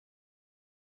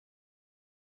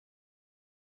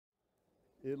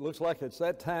It looks like it's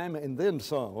that time and then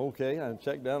some. Okay, I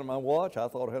checked down at my watch. I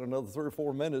thought I had another 3 or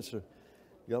 4 minutes to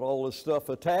get all this stuff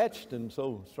attached, and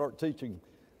so start teaching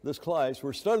this class.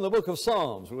 We're studying the book of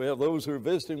Psalms. We have those who are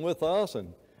visiting with us,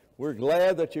 and we're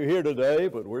glad that you're here today,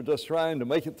 but we're just trying to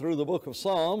make it through the book of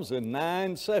Psalms in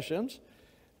 9 sessions.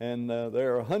 And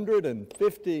there are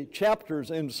 150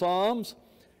 chapters in Psalms,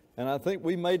 and I think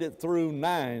we made it through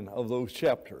 9 of those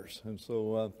chapters. And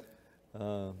so,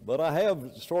 but I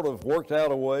have sort of worked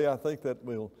out a way I think that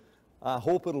I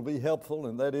hope it'll be helpful,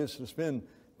 and that is to spend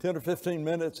 10 or 15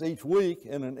 minutes each week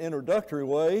in an introductory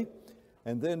way,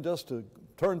 and then just to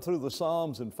turn through the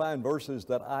Psalms and find verses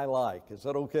that I like. Is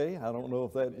that okay? I don't know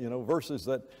if that, verses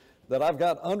that I've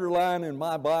got underlined in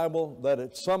my Bible that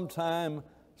at some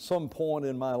point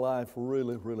in my life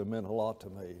really, really meant a lot to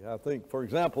me. I think, for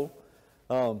example,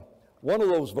 one of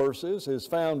those verses is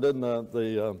found in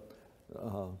the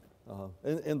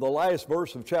last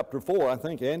verse of chapter 4. I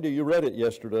think, Andy, you read it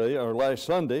yesterday or last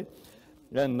Sunday.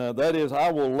 And that is,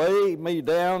 I will lay me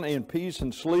down in peace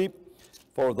and sleep,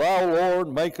 for thou, Lord,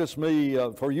 makest me,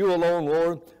 for you alone,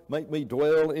 Lord, make me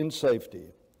dwell in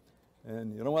safety.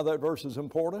 And you know why that verse is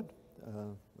important?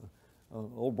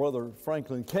 Old brother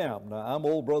Franklin Camp. Now, I'm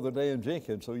old brother Dan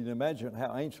Jenkins, so you can imagine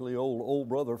how anciently old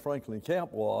brother Franklin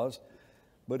Camp was.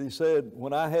 But he said,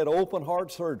 when I had open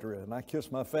heart surgery and I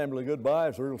kissed my family goodbye, it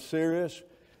was real serious.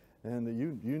 And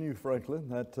you knew Franklin.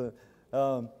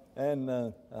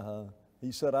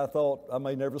 He said, I thought I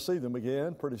may never see them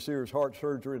again, pretty serious heart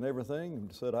surgery and everything.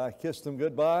 And said, I kissed them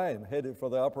goodbye and headed for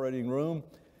the operating room.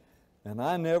 And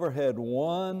I never had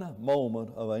one moment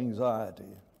of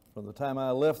anxiety. From the time I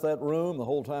left that room, the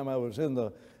whole time I was in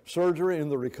the surgery, in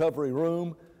the recovery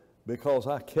room, because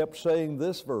I kept saying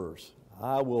this verse,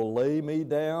 I will lay me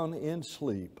down in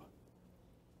sleep,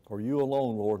 for you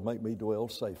alone, Lord, make me dwell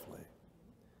safely.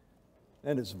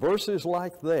 And it's verses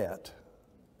like that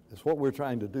is what we're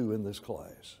trying to do in this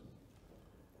class.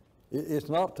 It's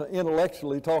not to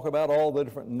intellectually talk about all the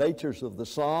different natures of the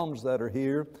Psalms that are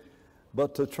here,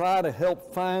 but to try to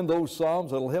help find those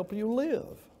Psalms that will help you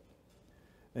live.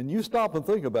 And you stop and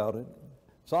think about it.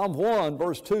 Psalm 1,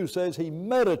 verse 2 says he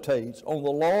meditates on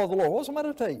the law of the Lord. What's a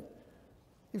meditate?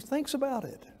 He thinks about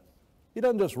it. He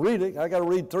doesn't just read it. I got to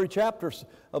read 3 chapters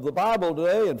of the Bible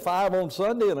today and 5 on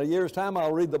Sunday. In a year's time,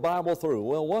 I'll read the Bible through.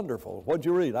 Well, wonderful. What'd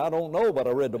you read? I don't know, but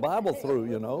I read the Bible through,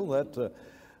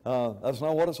 That's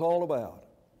not what it's all about.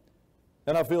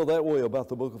 And I feel that way about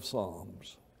the book of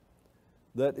Psalms.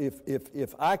 That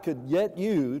if I could get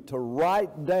you to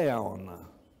write down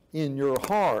in your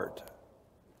heart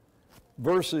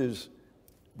verses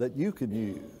that you can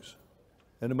use,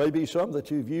 and it may be some that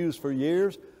you've used for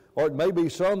years, or it may be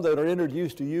some that are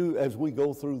introduced to you as we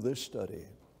go through this study.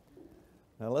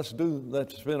 Now let's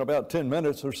spend about 10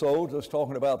 minutes or so just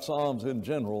talking about Psalms in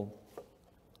general.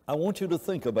 I want you to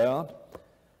think about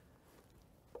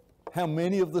how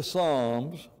many of the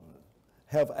Psalms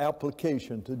have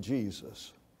application to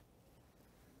Jesus.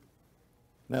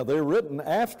 Now they're written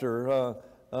after,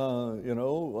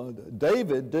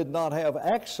 David did not have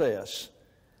access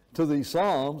to these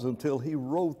Psalms until he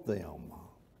wrote them.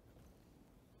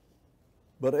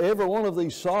 But every one of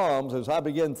these Psalms, as I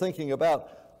began thinking about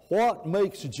what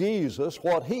makes Jesus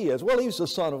what he is, well, he's the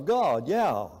Son of God,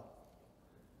 yeah.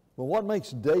 But what makes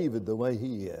David the way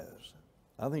he is?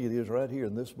 I think it is right here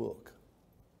in this book.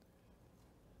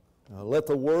 Let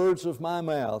the words of my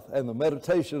mouth and the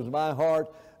meditations of my heart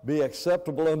be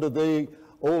acceptable unto thee,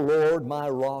 O Lord, my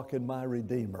rock and my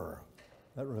redeemer.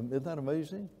 Isn't that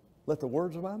amazing? Let the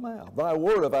words of my mouth, thy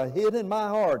word have I hid in my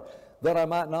heart, that I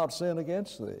might not sin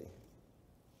against thee.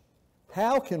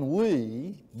 How can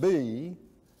we be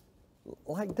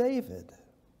like David?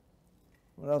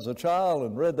 When I was a child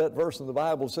and read that verse in the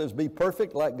Bible, it says, be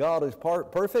perfect like God is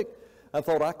perfect, I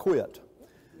thought I quit.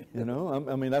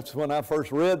 That's when I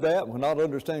first read that, when not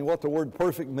understanding what the word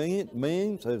perfect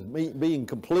means, as being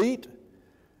complete.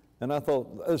 And I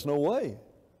thought, there's no way.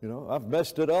 I've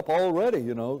messed it up already,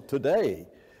 today.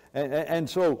 And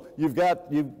so you've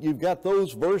got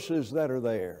those verses that are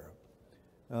there.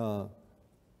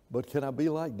 But can I be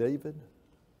like David?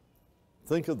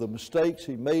 Think of the mistakes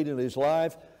he made in his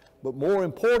life, but more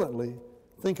importantly,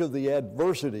 think of the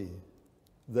adversity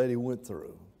that he went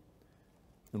through.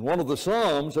 And one of the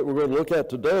Psalms that we're going to look at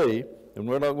today, and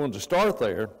we're not going to start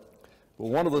there, but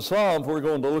one of the Psalms we're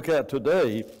going to look at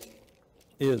today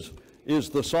is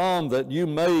the Psalm that you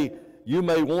may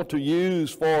want to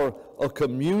use for a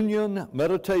communion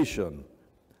meditation,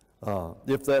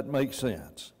 if that makes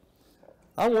sense.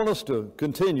 I want us to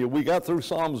continue. We got through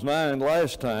Psalms 9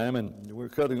 last time, and we're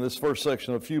cutting this first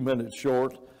section a few minutes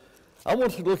short. I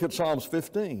want you to look at Psalms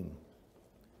 15.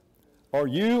 Are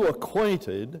you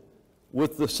acquainted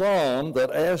with the psalm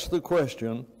that asks the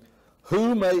question,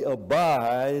 who may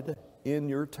abide in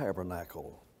your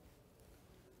tabernacle?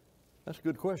 That's a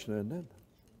good question, isn't it?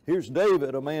 Here's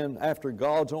David, a man after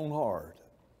God's own heart.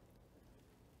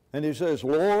 And he says,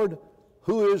 Lord,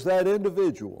 who is that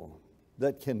individual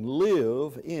that can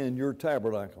live in your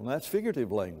tabernacle? And that's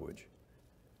figurative language.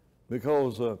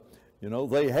 Because,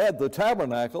 they had the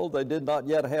tabernacle. They did not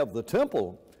yet have the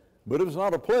temple. But it was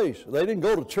not a place. They didn't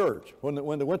go to church. When they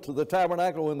went to the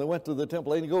tabernacle, when they went to the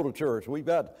temple, they didn't go to church. We've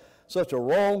got such a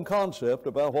wrong concept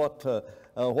about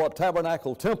what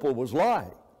tabernacle temple was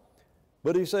like.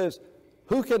 But he says,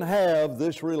 who can have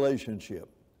this relationship?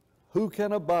 Who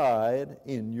can abide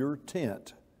in your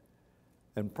tent?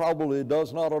 And probably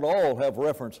does not at all have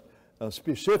reference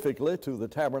specifically to the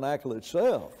tabernacle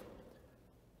itself.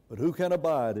 But who can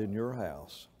abide in your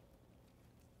house?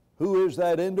 Who is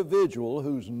that individual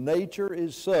whose nature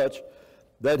is such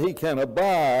that he can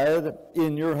abide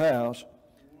in your house?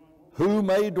 Who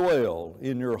may dwell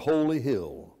in your holy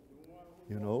hill?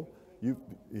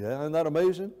 Isn't that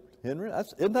amazing, Henry?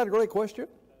 Isn't that a great question?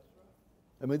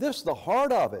 I mean, this is the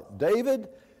heart of it. David,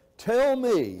 tell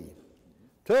me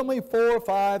 4,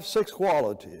 5, 6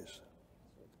 qualities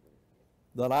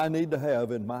that I need to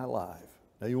have in my life.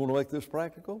 Now, you want to make this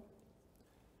practical?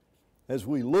 As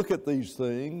we look at these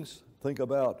things, think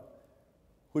about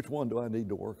which one do I need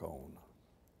to work on?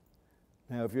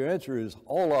 Now, if your answer is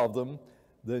all of them,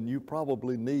 then you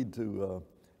probably need to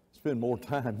spend more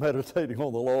time meditating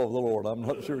on the law of the Lord. I'm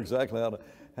not sure exactly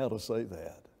how to say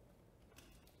that.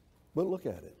 But look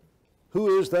at it.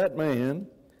 Who is that man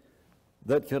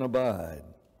that can abide?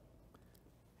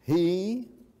 He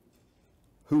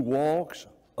who walks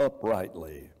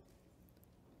uprightly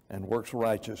and works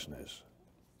righteousness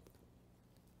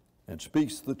and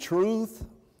speaks the truth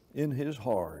in his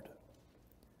heart.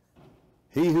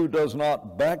 He who does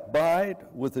not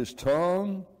backbite with his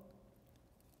tongue,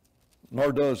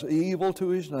 nor does evil to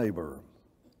his neighbor,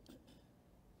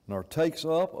 nor takes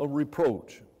up a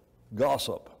reproach,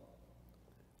 gossip,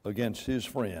 against his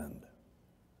friend,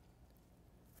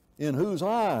 in whose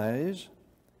eyes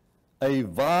a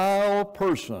vile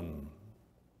person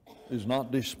is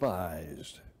not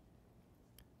despised,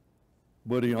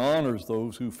 but he honors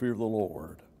those who fear the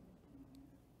Lord.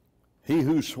 He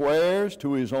who swears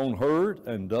to his own hurt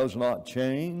and does not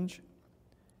change,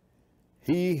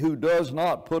 he who does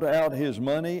not put out his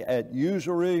money at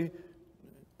usury,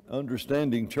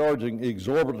 understanding charging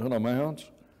exorbitant amounts,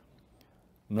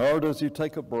 nor does he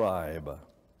take a bribe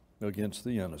against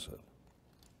the innocent.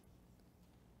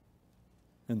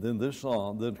 And then this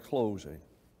psalm, then closing,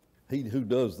 he who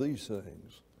does these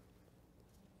things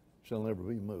shall never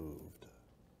be moved.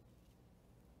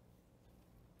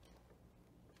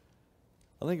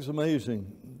 I think it's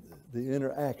amazing the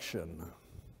interaction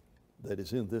that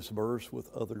is in this verse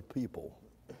with other people.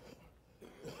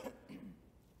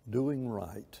 Doing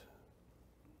right.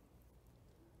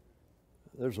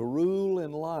 There's a rule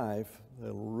in life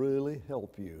that will really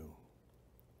help you.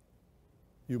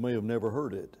 You may have never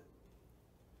heard it.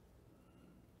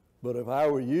 But if I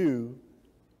were you,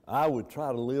 I would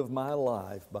try to live my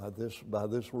life by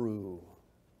this rule.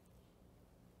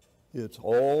 It's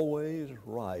always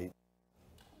right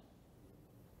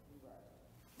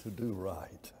to do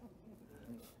right.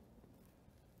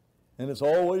 And it's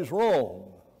always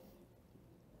wrong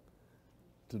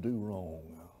to do wrong.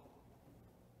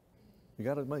 You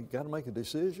got to make a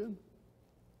decision.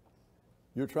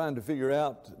 You're trying to figure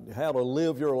out how to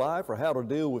live your life or how to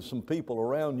deal with some people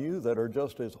around you that are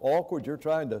just as awkward. You're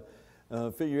trying to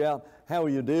figure out how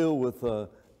you deal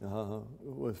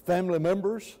with family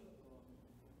members.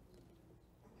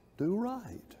 Do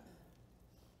right.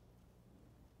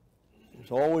 It's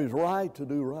always right to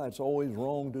do right. It's always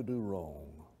wrong to do wrong.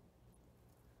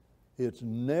 It's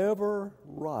never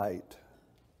right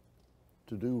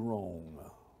to do wrong.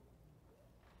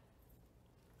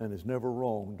 And it's never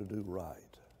wrong to do right.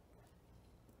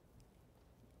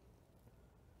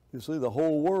 You see, the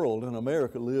whole world in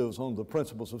America lives on the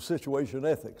principles of situation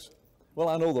ethics. Well,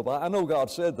 I know God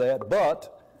said that,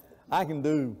 but I can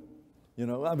do,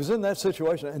 I was in that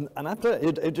situation, and I tell you,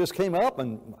 it just came up,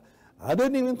 and I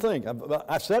didn't even think.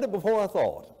 I said it before I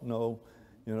thought. No,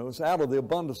 it's out of the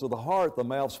abundance of the heart the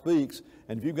mouth speaks,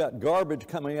 and if you've got garbage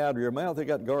coming out of your mouth, you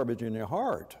got garbage in your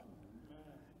heart.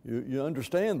 You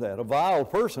understand that. A vile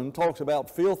person talks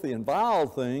about filthy and vile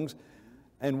things,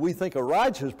 and we think a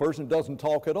righteous person doesn't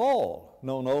talk at all.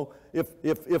 No.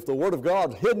 If the Word of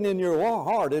God's hidden in your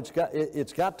heart, it's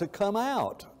got to come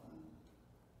out.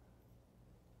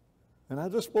 And I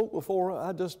just spoke before.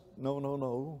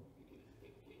 No.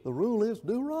 The rule is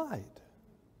do right.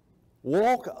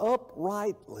 walk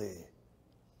uprightly,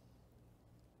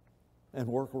 and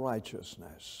work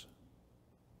righteousness.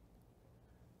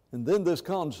 And then this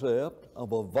concept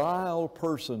of a vile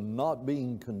person not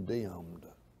being condemned.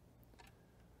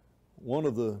 One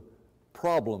of the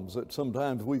problems that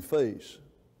sometimes we face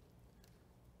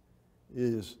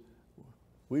is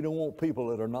we don't want people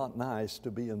that are not nice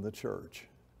to be in the church.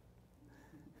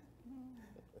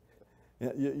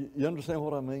 You understand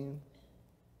what I mean?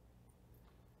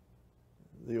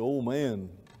 The old man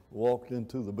walked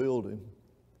into the building,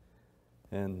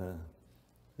 and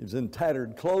he was in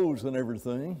tattered clothes and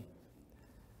everything.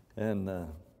 And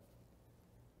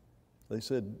they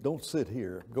said, "Don't sit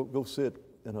here. Go sit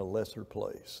in a lesser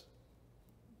place."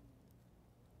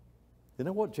 You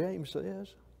know what James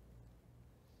says?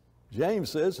 James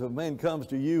says, if a man comes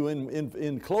to you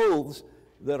in clothes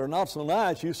that are not so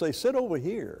nice, you say, "Sit over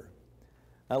here."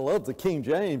 I love the King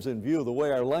James in view of the way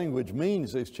our language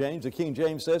means this change. The King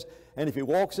James says, and if he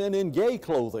walks in gay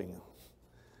clothing,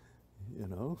 you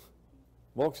know,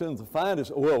 walks in the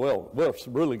finest, well, we're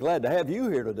really glad to have you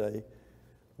here today.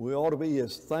 We ought to be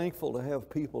as thankful to have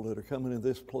people that are coming in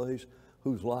this place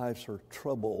whose lives are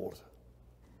troubled.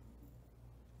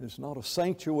 It's not a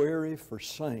sanctuary for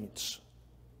saints.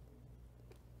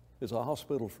 It's a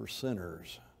hospital for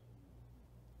sinners.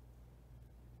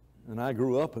 And I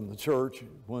grew up in the church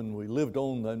when we lived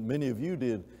on, and many of you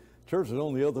did, church is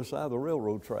on the other side of the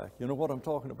railroad track. You know what I'm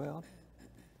talking about?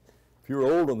 If you're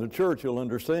old in the church, you'll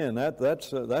understand that.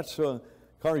 That's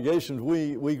congregations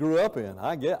we grew up in.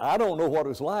 I don't know what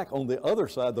it's like on the other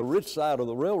side, the rich side of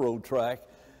the railroad track,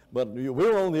 but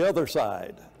we're on the other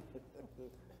side.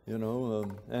 You know,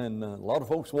 and a lot of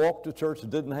folks walked to church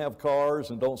that didn't have cars,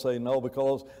 and don't say no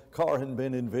because car hadn't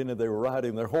been invented, they were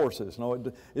riding their horses. No,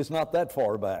 it's not that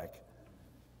far back.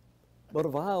 But a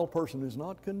vile person is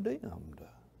not condemned.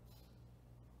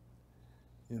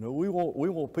 You know, we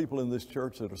want people in this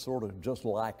church that are sort of just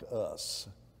like us.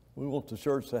 We want the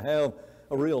church to have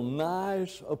a real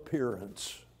nice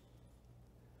appearance.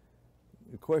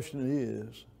 The question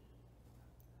is,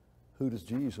 who does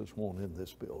Jesus want in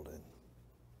this building?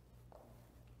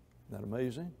 Isn't that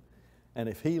amazing? And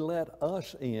if he let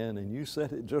us in, and you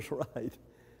said it just right,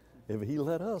 if he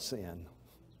let us in,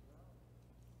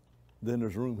 then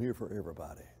there's room here for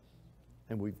everybody.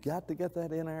 And we've got to get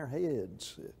that in our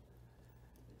heads.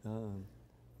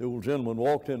 The old gentleman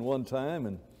walked in one time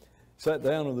and sat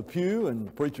down in the pew, and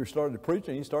the preacher started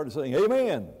preaching. He started saying,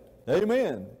 "Amen,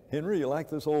 amen." Henry, you like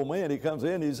this old man? He comes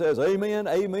in, he says, "Amen,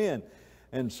 amen."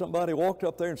 And somebody walked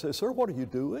up there and said, "Sir, what are you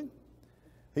doing?"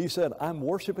 He said, "I'm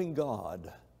worshiping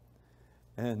God."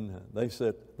 And they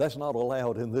said, "That's not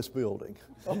allowed in this building."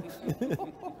 But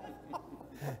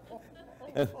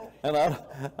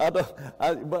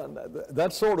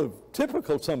that's sort of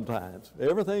typical sometimes.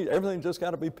 Everything just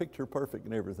got to be picture perfect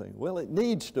and everything. Well, it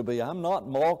needs to be. I'm not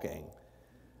mocking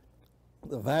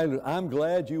the value. I'm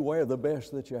glad you wear the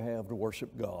best that you have to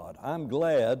worship God. I'm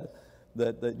glad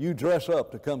that you dress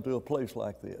up to come to a place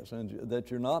like this, and that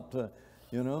you're not, that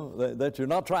you're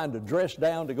not trying to dress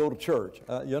down to go to church.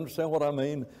 You understand what I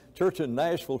mean? Church in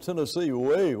Nashville, Tennessee,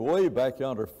 way back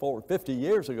yonder 50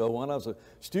 years ago when I was a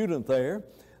student there,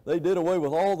 they did away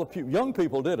with all the pews. Young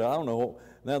people did it. I don't know.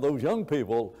 Now those young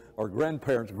people are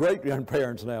grandparents,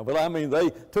 great-grandparents now. But I mean,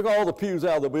 they took all the pews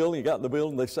out of the building, got in the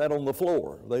building, they sat on the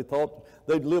floor. They thought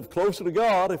they'd live closer to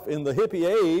God if in the hippie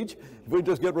age, if we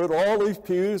just get rid of all these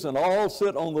pews and all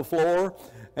sit on the floor.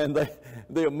 And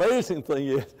the amazing thing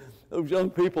is, those young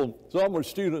people, some were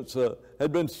students,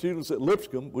 had been students at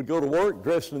Lipscomb, would go to work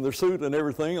dressed in their suit and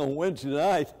everything on Wednesday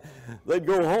night. They'd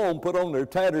go home, put on their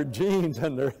tattered jeans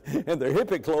and their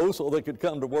hippie clothes so they could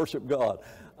come to worship God.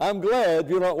 I'm glad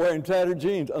you're not wearing tattered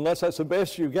jeans. Unless that's the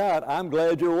best you got, I'm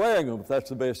glad you're wearing them if that's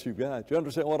the best you got. You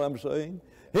understand what I'm saying?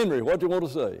 Henry, what do you want to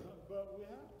say? But we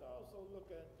have to also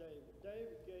look at David.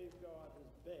 David gave God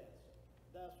his best.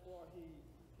 That's why he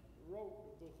wrote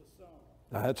the book of Psalms.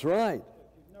 That's right.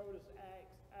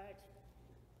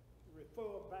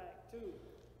 Back to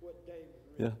what David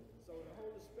read. Yeah. So the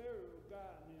Holy Spirit of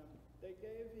God in him, he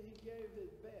gave his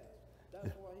best.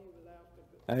 That's why he was after.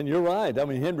 And you're right. I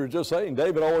mean, Henry was just saying,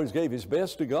 David always gave his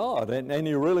best to God, and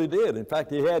he really did. In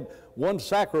fact, he had one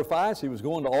sacrifice he was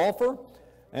going to offer,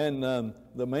 and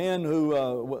the man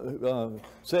who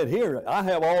said, "Here, I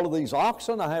have all of these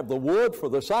oxen, I have the wood for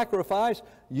the sacrifice,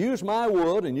 use my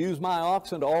wood and use my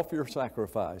oxen to offer your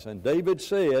sacrifice." And David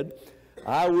said,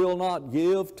 "I will not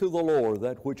give to the Lord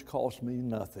that which costs me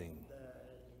nothing."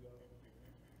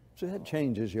 See, that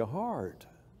changes your heart.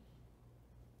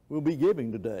 We'll be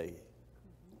giving today.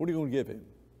 What are you going to give him?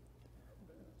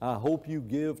 I hope you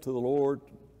give to the Lord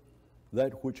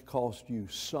that which cost you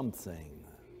something.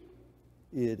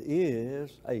 It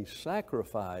is a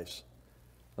sacrifice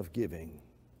of giving.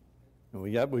 And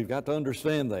we've got to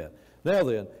understand that. Now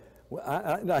then,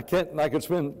 I could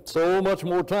spend so much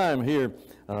more time here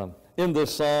in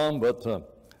this psalm, but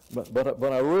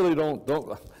I really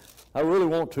don't. I really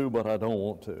want to, but I don't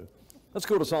want to. Let's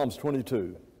go to Psalms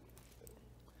 22.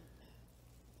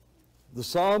 The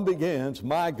psalm begins,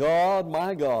 my God,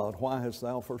 why hast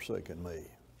thou forsaken me?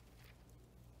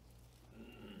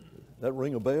 That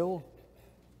ring a bell?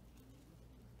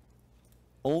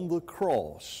 On the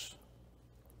cross,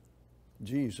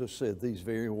 Jesus said these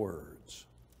very words.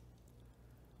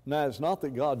 Now, it's not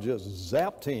that God just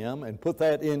zapped him and put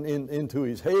that into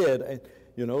his head. And,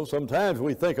 you know, sometimes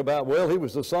we think about, well, he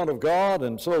was the Son of God,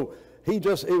 and so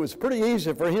it was pretty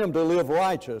easy for him to live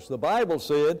righteous. The Bible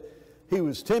said he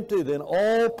was tempted in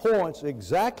all points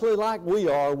exactly like we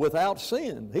are without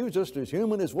sin. He was just as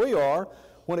human as we are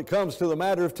when it comes to the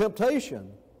matter of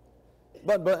temptation.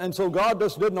 And so God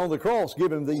just didn't on the cross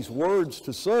give him these words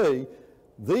to say.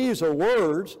 These are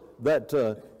words that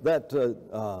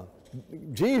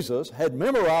Jesus had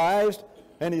memorized,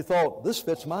 and he thought, this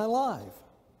fits my life.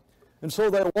 And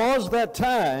so there was that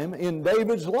time in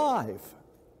David's life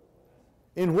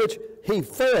in which he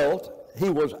felt he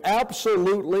was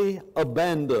absolutely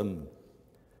abandoned.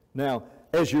 Now,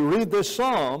 as you read this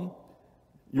psalm,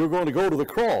 you're going to go to the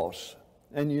cross.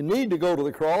 And you need to go to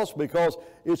the cross because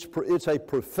it's a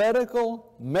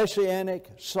prophetical, messianic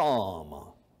psalm.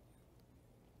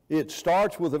 It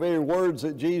starts with the very words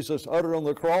that Jesus uttered on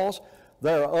the cross.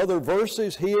 There are other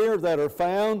verses here that are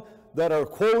found that are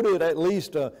quoted, at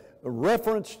least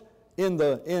referenced in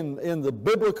the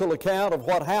biblical account of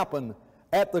what happened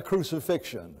at the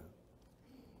crucifixion.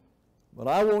 But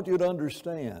I want you to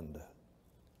understand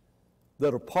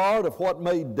that a part of what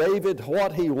made David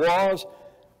what he was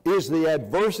is the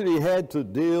adversity he had to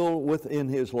deal with in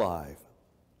his life.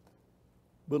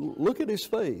 But look at his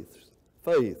faith.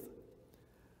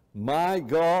 My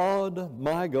God,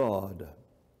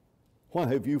 why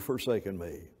have you forsaken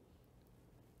me?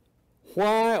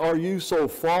 Why are you so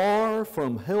far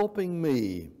from helping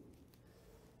me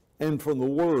and from the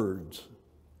words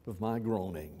of my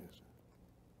groanings?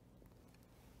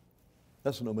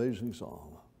 That's an amazing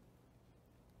song.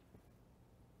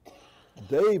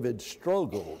 David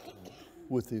struggled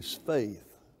with his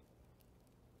faith.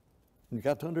 You've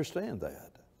got to understand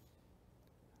that.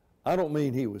 I don't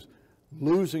mean he was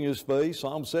losing his faith.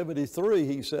 Psalm 73,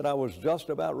 he said, I was just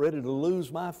about ready to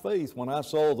lose my faith when I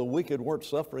saw the wicked weren't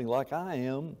suffering like I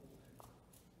am.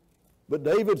 But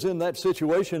David's in that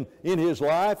situation in his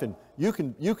life, and you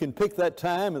can pick that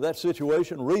time and that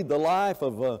situation, read the life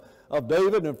of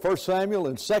David in 1 Samuel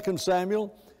and 2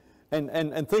 Samuel,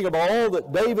 and think of all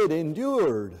that David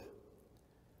endured.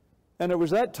 And there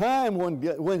was that time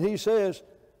when he says,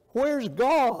 where's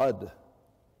God?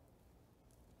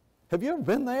 Have you ever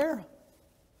been there?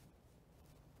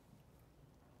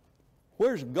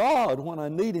 Where's God when I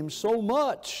need Him so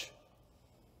much?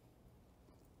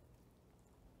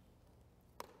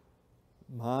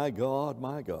 My God,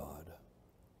 my God.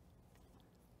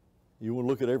 You want to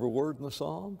look at every word in the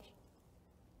Psalms?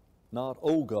 Not,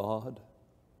 oh God,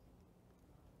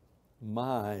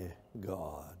 my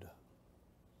God.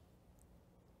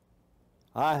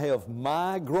 I have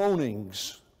my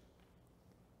groanings,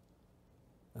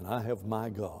 and I have my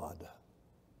God.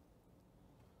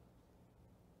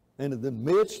 And in the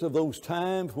midst of those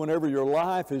times whenever your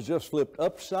life is just flipped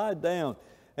upside down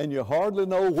and you hardly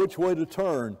know which way to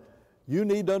turn, you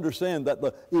need to understand that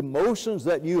the emotions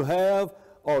that you have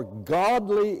are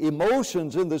godly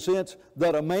emotions in the sense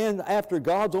that a man after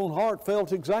God's own heart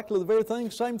felt exactly the very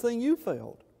same thing you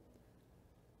felt.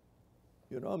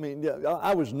 You know, I mean,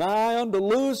 I was nigh unto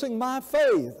losing my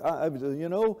faith.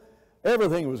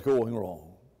 Everything was going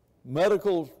wrong.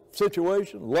 Medical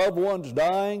situation, loved ones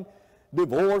dying,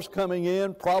 divorce coming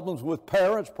in, problems with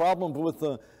parents, problems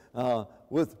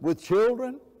with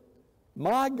children.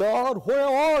 My God, where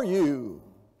are you?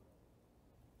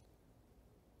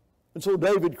 And so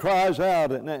David cries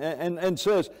out and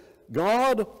says,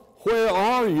 God, where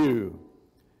are you?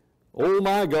 Oh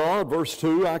my God, verse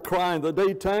 2, I cry in the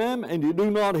daytime and you do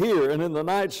not hear, and in the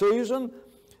night season,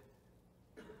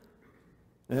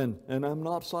 and I'm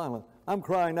not silent. I'm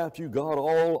crying out to you, God,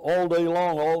 all day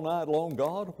long, all night long.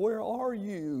 God, where are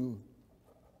you?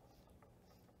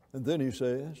 And then he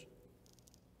says,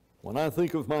 when I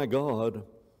think of my God,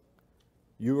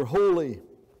 you are holy.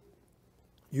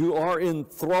 You are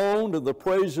enthroned in the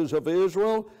praises of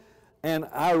Israel. And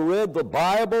I read the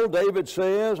Bible. David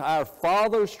says, our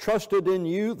fathers trusted in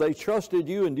you. They trusted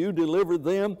you and you delivered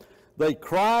them. They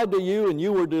cried to you, and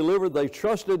you were delivered. They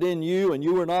trusted in you, and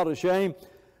you were not ashamed.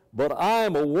 But I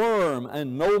am a worm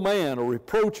and no man, a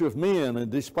reproach of men,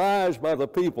 and despised by the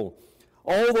people.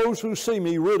 All those who see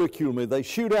me ridicule me. They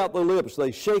shoot out their lips.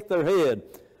 They shake their head.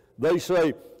 They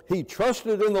say, he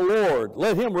trusted in the Lord.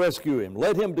 Let him rescue him.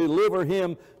 Let him deliver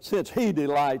him, since he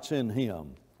delights in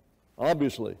him.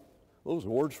 Obviously, those are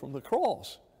words from the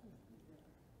cross.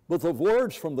 But the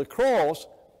words from the cross,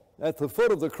 at the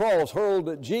foot of the cross, hurled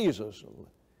at Jesus.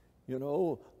 You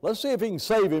know, let's see if he can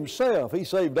save himself. He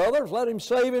saved others, let him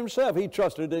save himself. He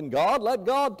trusted in God, let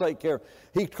God take care.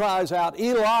 He cries out,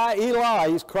 Eli, Eli.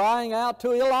 He's crying out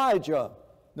to Elijah.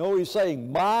 No, he's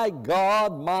saying, my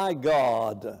God, my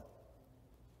God.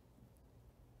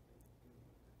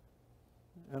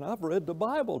 And I've read the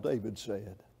Bible, David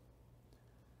said.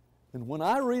 And when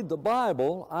I read the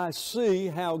Bible, I see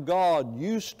how God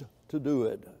used to do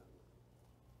it.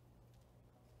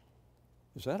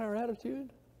 Is that our attitude?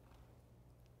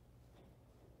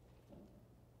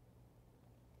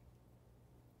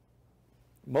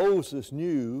 Moses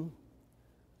knew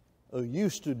a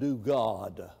used-to-do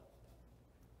God.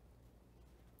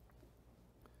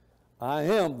 I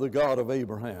am the God of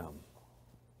Abraham.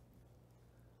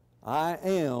 I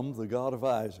am the God of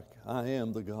Isaac. I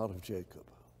am the God of Jacob.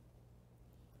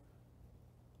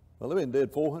 Well, they've been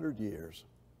dead 400 years.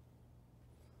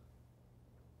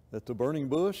 At the burning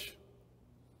bush,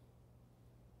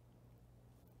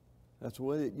 that's the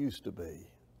way it used to be.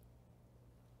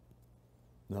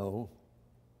 No.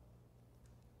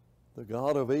 The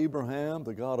God of Abraham,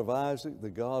 the God of Isaac, the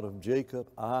God of Jacob,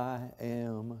 I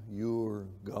am your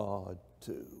God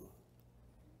too.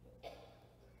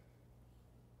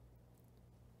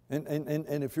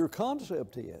 And if your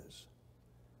concept is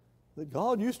that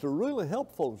God used to really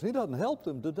help folks, He doesn't help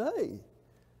them today.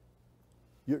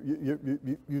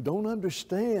 You don't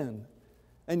understand.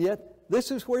 And yet,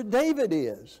 this is where David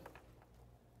is.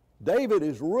 David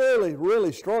is really,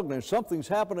 really struggling. Something's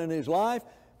happened in his life,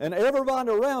 and everybody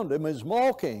around him is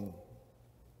mocking.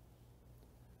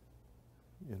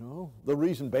 You know, the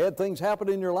reason bad things happen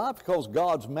in your life is because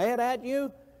God's mad at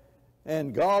you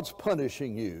and God's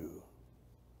punishing you.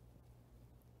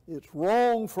 It's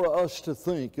wrong for us to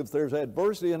think if there's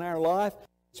adversity in our life,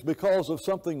 it's because of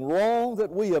something wrong that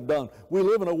we have done. We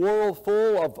live in a world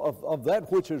full of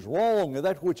that which is wrong and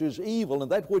that which is evil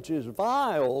and that which is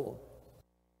vile.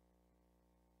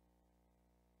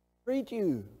 Treat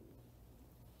you.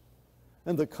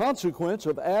 And the consequence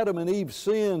of Adam and Eve's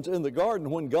sins in the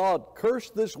garden when God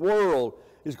cursed this world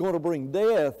is going to bring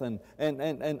death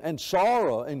and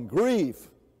sorrow and grief.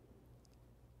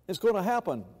 It's going to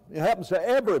happen. It happens to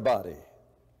everybody.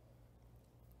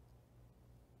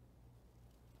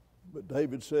 But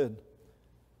David said,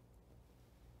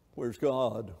 where's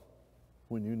God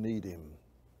when you need Him?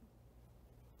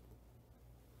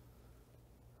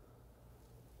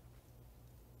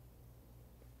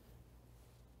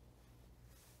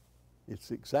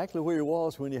 It's exactly where He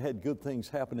was when you had good things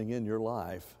happening in your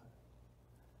life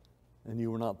and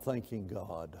you were not thanking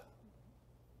God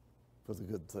for the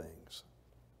good things.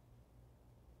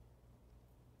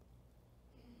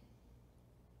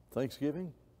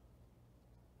 Thanksgiving,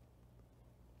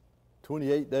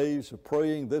 28 days of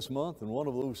praying this month, and one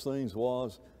of those things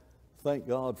was thank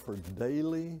God for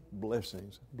daily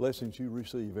blessings, blessings you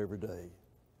receive every day.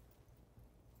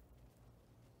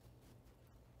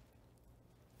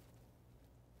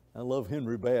 I love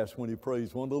Henry Bass when he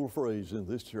prays one little phrase in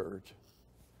this church.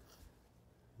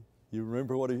 You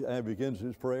remember what he begins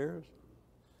his prayers?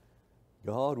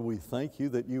 God, we thank you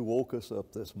that you woke us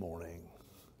up this morning.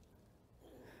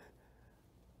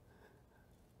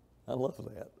 I love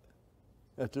that.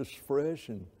 That's just fresh,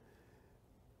 and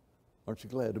aren't you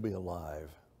glad to be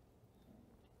alive?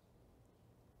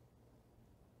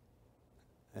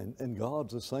 And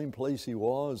God's the same place He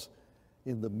was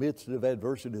in the midst of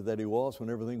adversity that He was when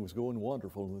everything was going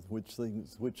wonderful, with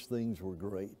which things were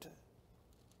great.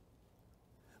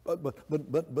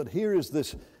 But here is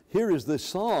this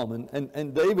psalm,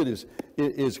 and David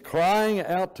is crying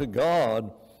out to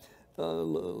God.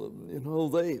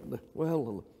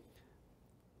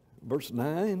 Verse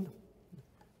 9,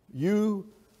 you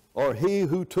are He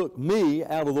who took me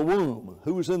out of the womb.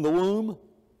 Who was in the womb?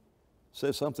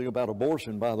 Says something about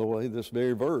abortion, by the way, this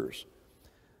very verse.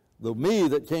 The me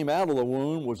that came out of the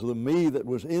womb was the me that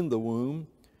was in the womb.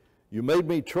 You made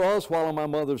me trust while in my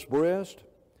mother's breast.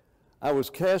 I was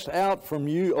cast upon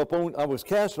you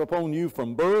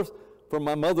from birth, from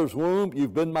my mother's womb.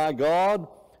 You've been my God.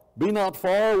 Be not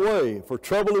far away, for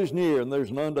trouble is near, and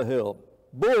there's none to help.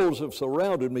 Bulls have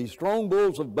surrounded me, strong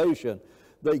bulls of Bashan.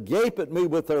 They gape at me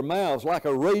with their mouths like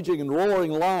a raging and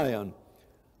roaring lion.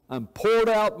 I'm poured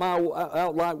out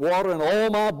like water, and all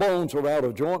my bones are out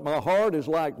of joint. My heart is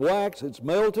like wax, it's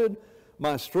melted.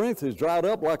 My strength is dried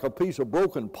up like a piece of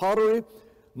broken pottery.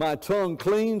 My tongue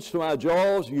clings to my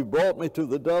jaws. You brought me to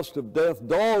the dust of death.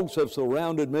 Dogs have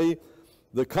surrounded me.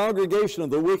 The congregation of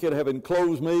the wicked have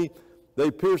enclosed me. They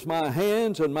pierce my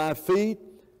hands and my feet.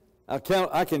 I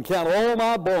can count all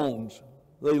my bones.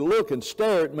 They look and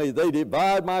stare at me. They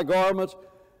divide my garments,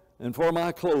 and for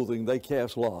my clothing they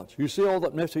cast lots. You see all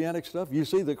that messianic stuff? You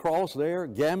see the cross there,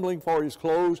 gambling for his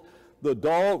clothes, the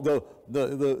dog,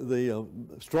 the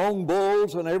strong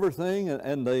bulls and everything,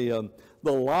 and the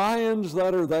lions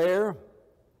that are there.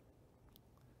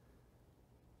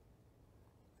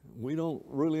 We don't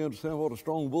really understand what a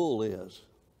strong bull is.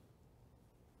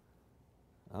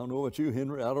 I don't know about you,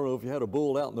 Henry. I don't know if you had a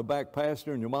bull out in the back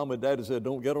pasture and your mom and daddy said,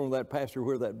 don't get on that pasture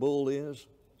where that bull is.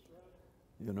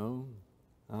 You know,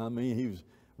 I mean, he was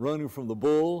running from the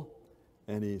bull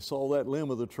and he saw that limb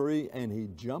of the tree and he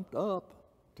jumped up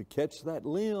to catch that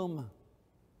limb.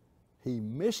 He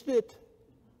missed it,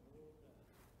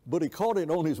 but he caught it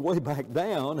on his way back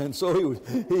down, and so he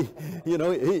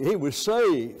was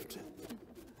saved.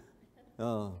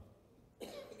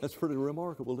 That's pretty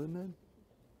remarkable, isn't it?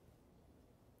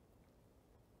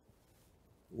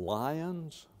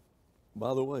 Lions,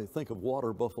 by the way, think of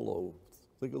water buffalo.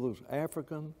 Think of those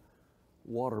African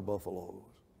water buffaloes.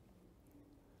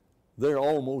 They're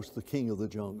almost the king of the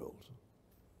jungles.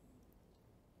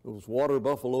 Those water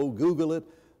buffalo, Google it,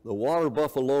 the water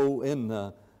buffalo in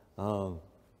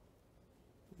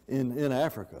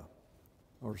Africa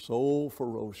are so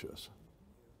ferocious.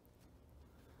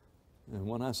 And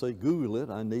when I say Google it,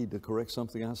 I need to correct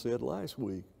something I said last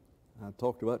week. I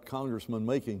talked about congressmen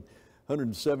making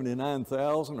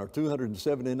 179,000 or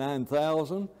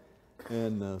 279,000,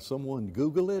 and someone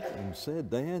Googled it and said,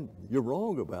 Dan, you're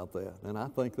wrong about that. And I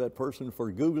thank that person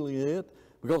for Googling it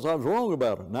because I was wrong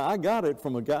about it. Now, I got it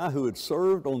from a guy who had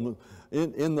served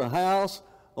in the House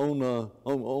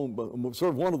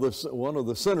served one of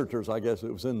the senators, I guess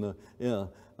it was in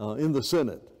the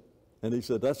Senate. And he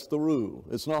said, that's the rule.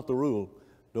 It's not the rule.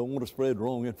 Don't want to spread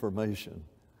wrong information.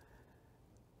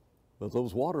 But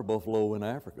those water buffalo in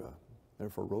Africa,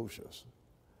 they're ferocious.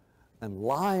 And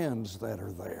lions that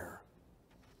are there.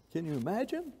 Can you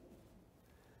imagine?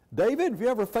 David, have you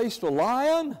ever faced a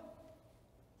lion?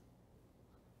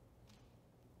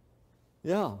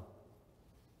 Yeah.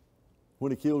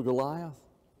 When he killed Goliath.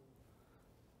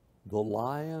 The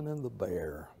lion and the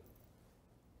bear.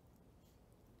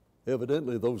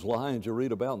 Evidently, those lions you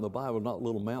read about in the Bible are not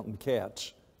little mountain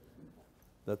cats.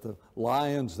 That the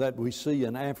lions that we see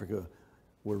in Africa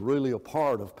were really a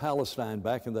part of Palestine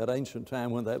back in that ancient time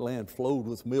when that land flowed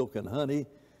with milk and honey.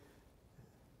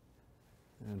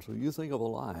 And so you think of a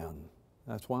lion.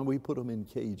 That's why we put them in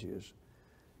cages.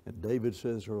 And David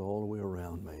says they're all the way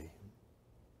around me.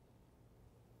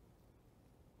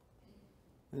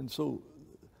 And so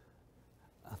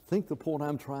I think the point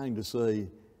I'm trying to say,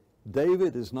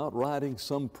 David is not writing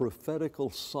some prophetical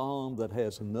psalm that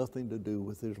has nothing to do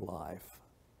with his life.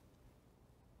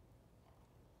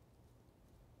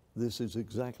 This is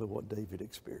exactly what David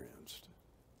experienced.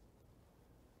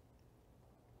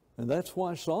 And that's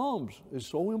why Psalms is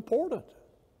so important.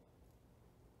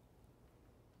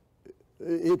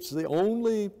 It's the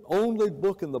only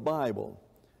book in the Bible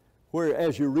where,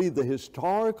 as you read the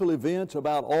historical events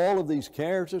about all of these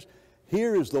characters,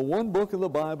 here is the one book in the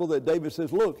Bible that David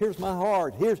says, look, here's my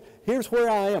heart. Here's where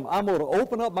I am. I'm going to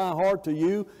open up my heart to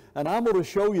you, and I'm going to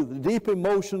show you the deep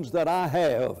emotions that I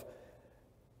have.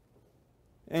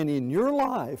 And in your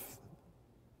life,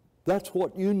 that's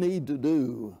what you need to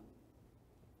do,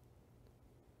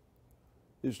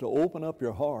 is to open up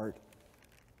your heart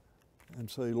and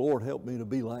say, Lord, help me to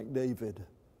be like David.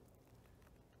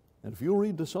 And if you'll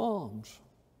read the Psalms,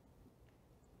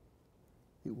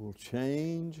 it will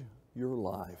change your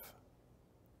life.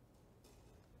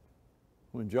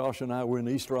 When Josh and I were in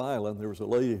Easter Island, there was a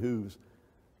lady who's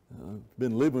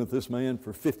been living with this man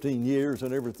for 15 years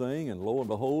and everything, and lo and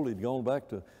behold, he'd gone back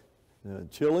to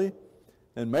Chile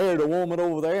and married a woman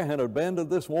over there, and abandoned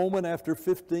this woman after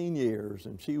 15 years,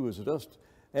 and she was just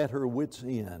at her wit's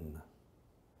end.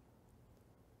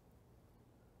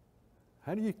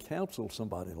 How do you counsel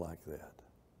somebody like that?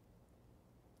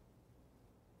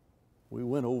 We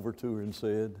went over to her and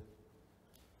said,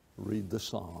 read the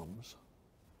Psalms.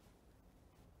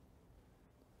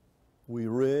 We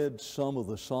read some of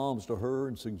the Psalms to her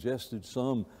and suggested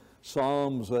some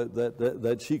Psalms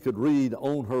that she could read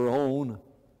on her own.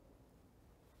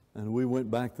 And we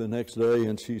went back the next day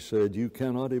and she said, you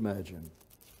cannot imagine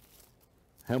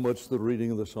how much the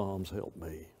reading of the Psalms helped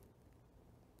me.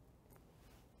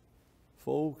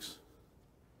 Folks,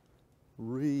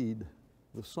 read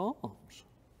the Psalms.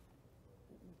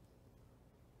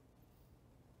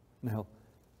 Now,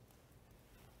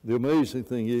 the amazing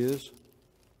thing is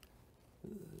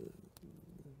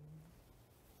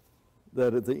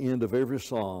that at the end of every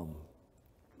psalm,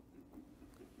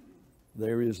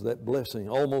 there is that blessing.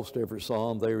 Almost every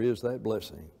psalm, there is that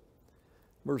blessing.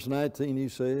 Verse 19, he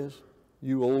says,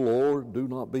 "You, O Lord, do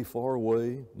not be far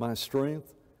away. My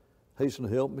strength, hasten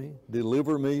to help me.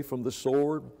 Deliver me from the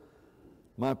sword,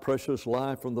 my precious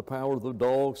life from the power of the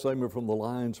dog. Save me from the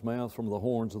lion's mouth, from the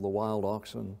horns of the wild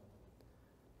oxen."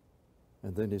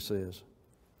 And then he says,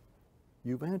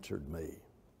 "You've answered me."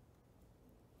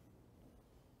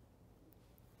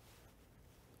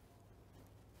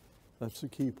 That's the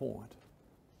key point.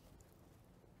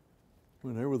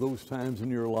 When there were those times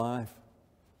in your life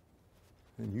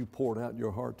and you poured out your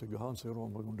heart to God and said, "What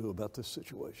am I going to do about this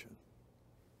situation?"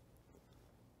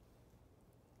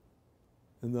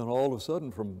 And then all of a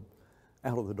sudden, from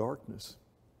out of the darkness,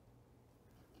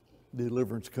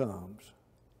 deliverance comes.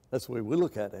 That's the way we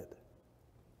look at it.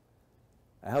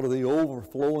 Out of the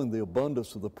overflowing, the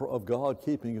abundance of God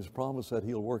keeping His promise that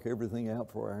He'll work everything out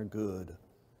for our good.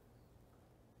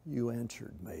 You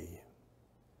answered me.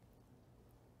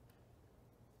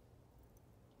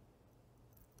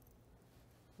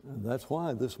 And that's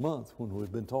why this month, when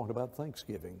we've been talking about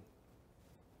Thanksgiving,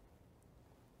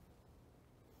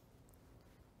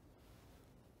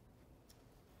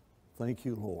 thank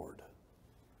you, Lord.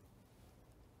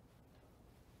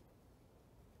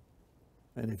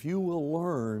 And if you will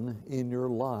learn in your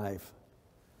life,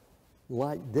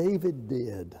 like David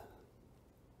did,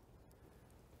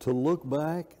 to look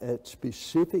back at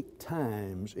specific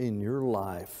times in your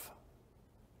life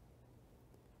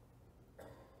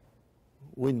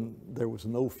when there was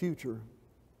no future,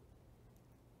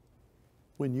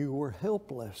 when you were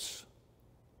helpless,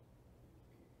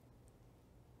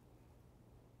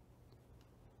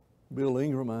 Bill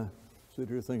Ingram, I sit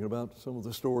here thinking about some of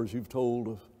the stories you've told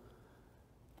of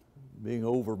being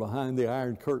over behind the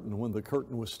Iron Curtain when the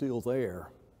curtain was still there.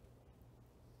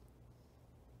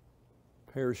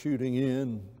 Parachuting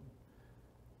in,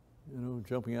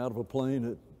 jumping out of a plane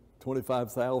at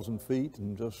 25,000 feet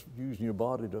and just using your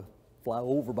body to fly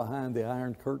over behind the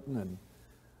Iron Curtain and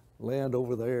land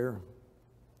over there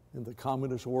in the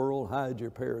communist world, hide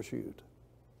your parachute.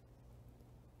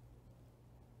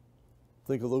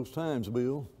 Think of those times,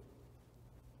 Bill,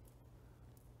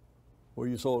 where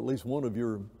you saw at least one of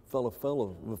your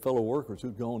fellow workers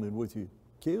who'd gone in with you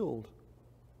killed.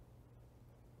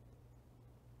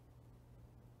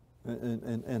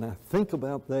 And I think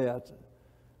about that.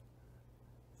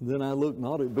 Then I look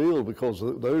not at Bill, because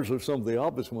those are some of the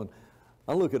obvious ones.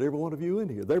 I look at every one of you in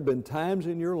here. There have been times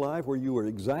in your life where you were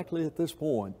exactly at this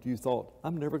point. You thought,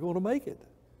 "I'm never going to make it."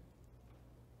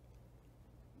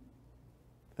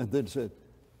 And then said,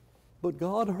 "But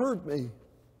God heard me."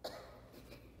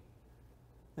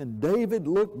 And David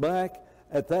looked back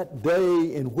at that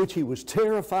day in which he was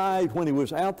terrified when he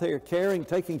was out there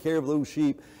taking care of those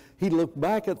sheep. He looked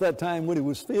back at that time when he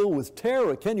was filled with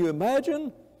terror. Can you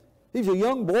imagine? He's a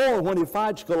young boy when he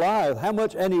fights Goliath.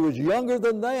 And he was younger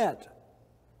than that.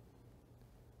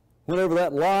 Whenever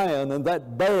that lion and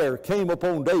that bear came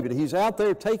upon David, he's out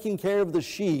there taking care of the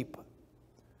sheep.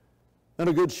 And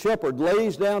a good shepherd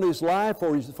lays down his life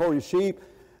for his sheep.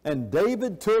 And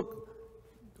David took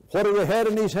what he had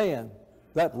in his hand,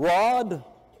 that rod,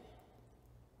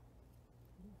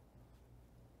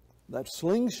 that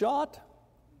slingshot.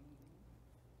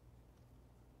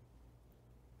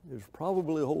 There's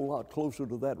probably a whole lot closer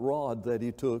to that rod that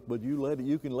he took, but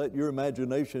you can let your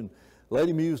imagination, let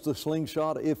him use the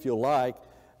slingshot if you like,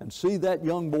 and see that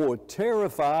young boy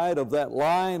terrified of that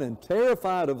lion and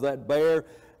terrified of that bear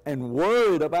and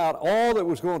worried about all that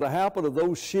was going to happen to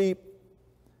those sheep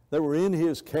that were in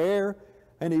his care.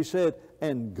 And he said,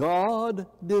 "And God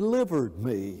delivered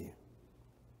me."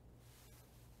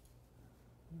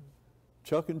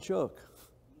 Chuck and Chuck,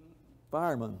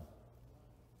 firemen.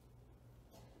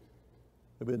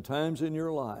 There have been times in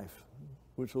your life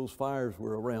which those fires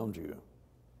were around you.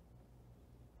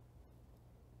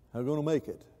 How are you going to make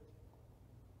it?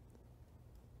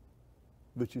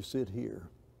 But you sit here.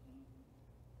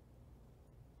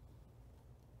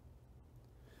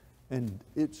 And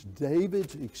it's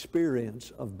David's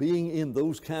experience of being in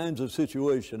those kinds of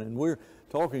situations. And we're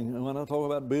talking, when I talk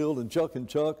about Bill and Chuck,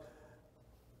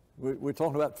 we're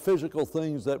talking about physical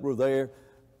things that were there.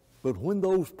 But when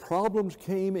those problems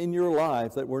came in your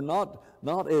life that were not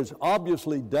as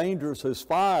obviously dangerous as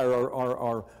fire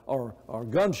or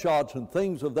gunshots and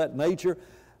things of that nature,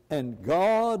 and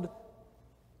God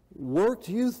worked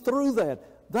you through that.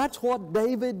 That's what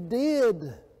David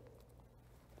did.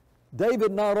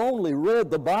 David not only read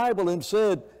the Bible and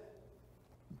said,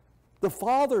 the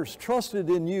fathers trusted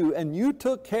in you and you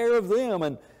took care of them,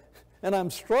 and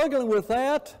I'm struggling with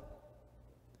that.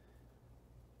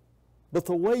 But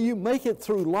the way you make it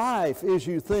through life is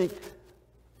you think,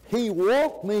 He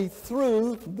walked me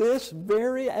through this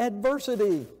very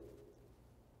adversity.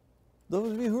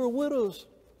 Those of you who are widows.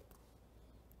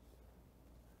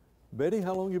 Betty,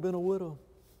 how long have you been a widow?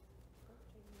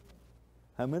 13 years.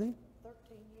 How many?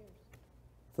 13 years.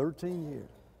 13 years.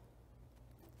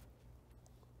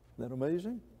 Isn't that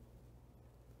amazing?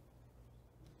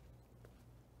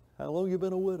 How long have you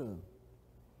been a widow?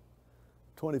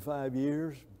 25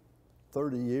 years?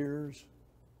 30 years?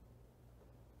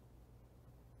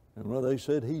 And when they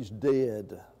said he's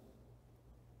dead.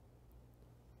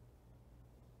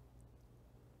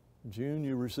 June,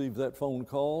 you received that phone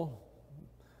call.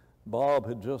 Bob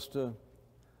had just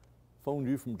phoned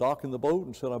you from docking the boat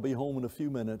and said, I'll be home in a few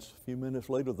minutes. A few minutes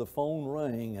later, the phone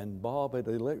rang, and Bob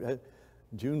had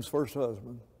June's first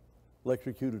husband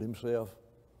electrocuted himself,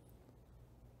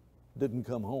 didn't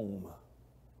come home.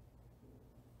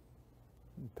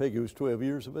 Peggy was 12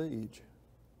 years of age.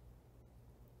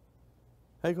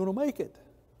 How you going to make it?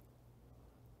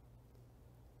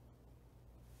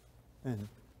 And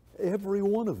every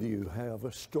one of you have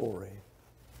a story.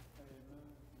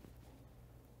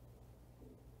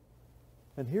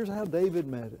 And here's how David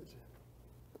met it.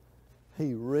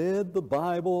 He read the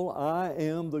Bible. I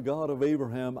am the God of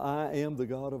Abraham. I am the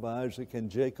God of Isaac and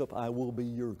Jacob. I will be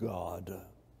your God.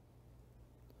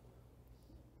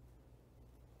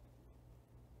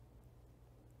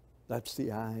 That's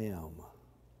the I am.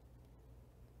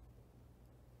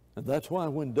 And that's why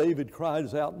when David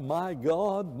cries out, my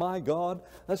God,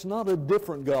 that's not a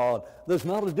different God. There's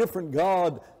not a different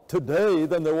God today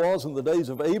than there was in the days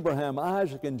of Abraham,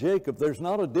 Isaac, and Jacob. There's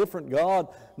not a different God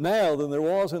now than there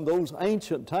was in those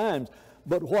ancient times.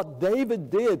 But what David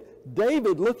did,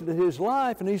 David looked at his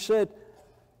life and he said,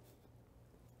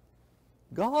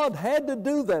 God had to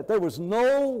do that. There was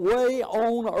no way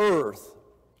on earth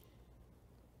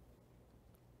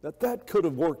that could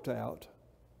have worked out.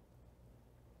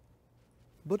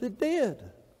 But it did.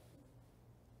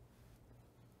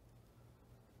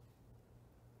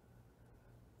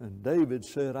 And David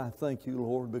said, I thank you,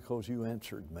 Lord, because you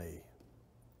answered me.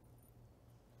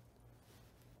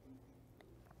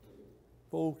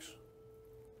 Folks,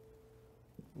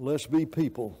 let's be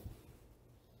people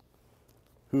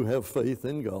who have faith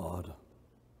in God.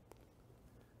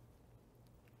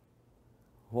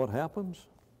 What happens?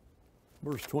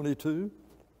 Verse 22.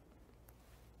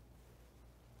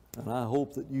 And I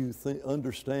hope that you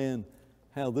understand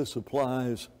how this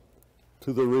applies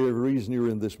to the reason you're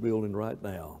in this building right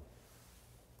now.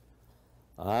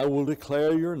 I will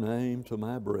declare your name to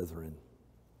my brethren.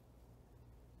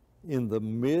 In the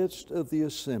midst of the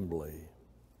assembly,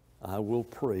 I will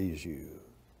praise you.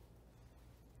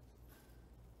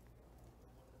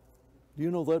 Do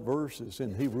you know that verse is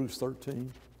in Hebrews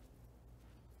 13?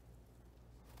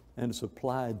 And it's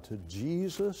applied to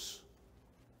Jesus.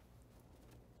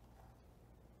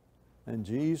 And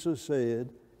Jesus said,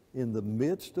 in the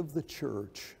midst of the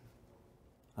church,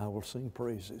 I will sing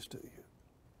praises to you.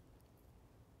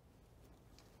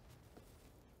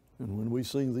 And when we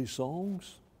sing these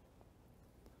songs,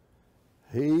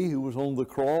 He who was on the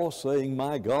cross saying,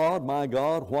 my God,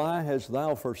 why hast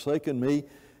thou forsaken me?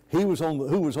 Who was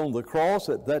on the cross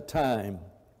at that time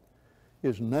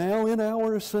is now in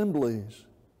our assemblies.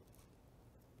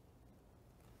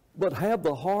 But have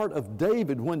the heart of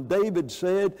David when David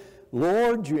said,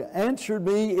 Lord, you answered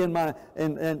me in my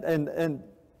and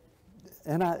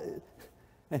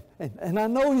I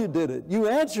know you did it. You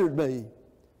answered me.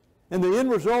 And the end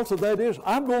result of that is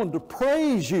I'm going to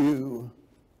praise you.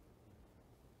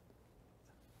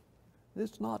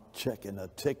 It's not checking a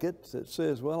ticket that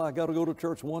says, well, I got to go to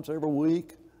church once every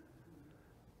week.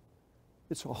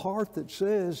 It's a heart that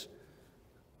says,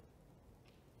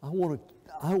 I want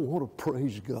to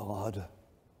praise God.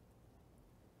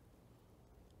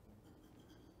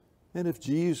 And if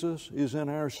Jesus is in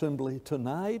our assembly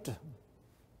tonight,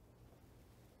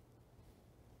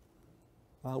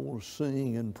 I will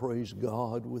sing and praise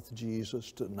God with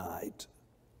Jesus tonight.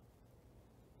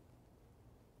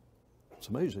 It's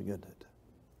amazing, isn't it?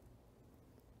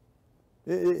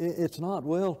 It's not,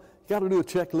 well, you got to do a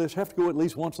checklist, have to go at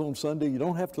least once on Sunday. You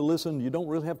don't have to listen. You don't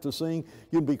really have to sing.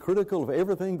 You can be critical of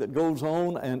everything that goes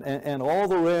on and all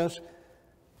the rest.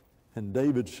 And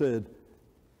David said,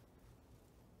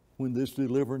 when this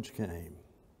deliverance came,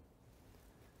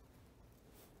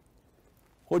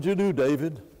 what'd you do,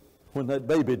 David, when that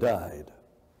baby died?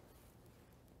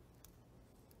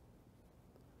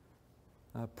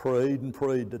 I prayed and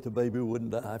prayed that the baby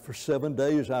wouldn't die. For 7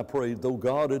 days I prayed, though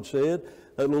God had said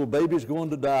that little baby's going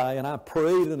to die. And I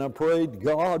prayed and I prayed,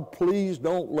 God, please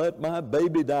don't let my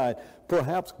baby die.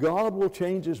 Perhaps God will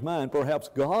change his mind. Perhaps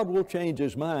God will change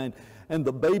his mind. And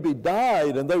the baby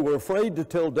died, and they were afraid to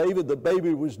tell David the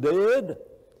baby was dead.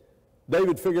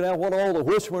 David figured out what all the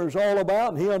whispering was all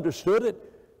about, and he understood it.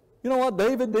 You know what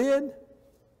David did?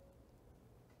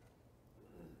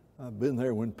 I've been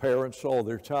there when parents saw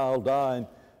their child die and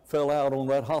fell out on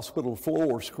that hospital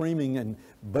floor screaming and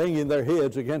banging their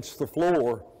heads against the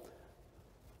floor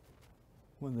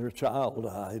when their child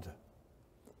died.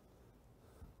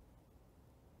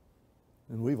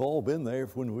 And we've all been there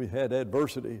when we had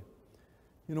adversity.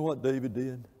 You know what David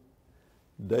did?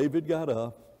 David got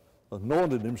up,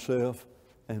 anointed himself,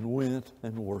 and went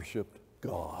and worshiped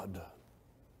God.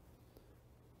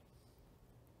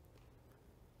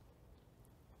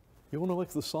 You want to let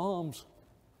the Psalms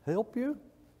help you?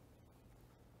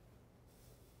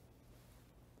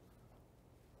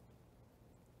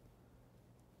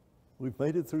 We've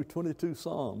made it through 22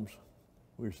 Psalms.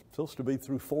 We're supposed to be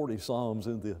through 40 Psalms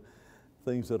in the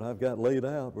things that I've got laid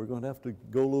out. We're going to have to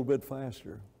go a little bit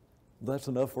faster. That's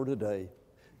enough for today.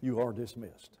 You are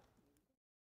dismissed.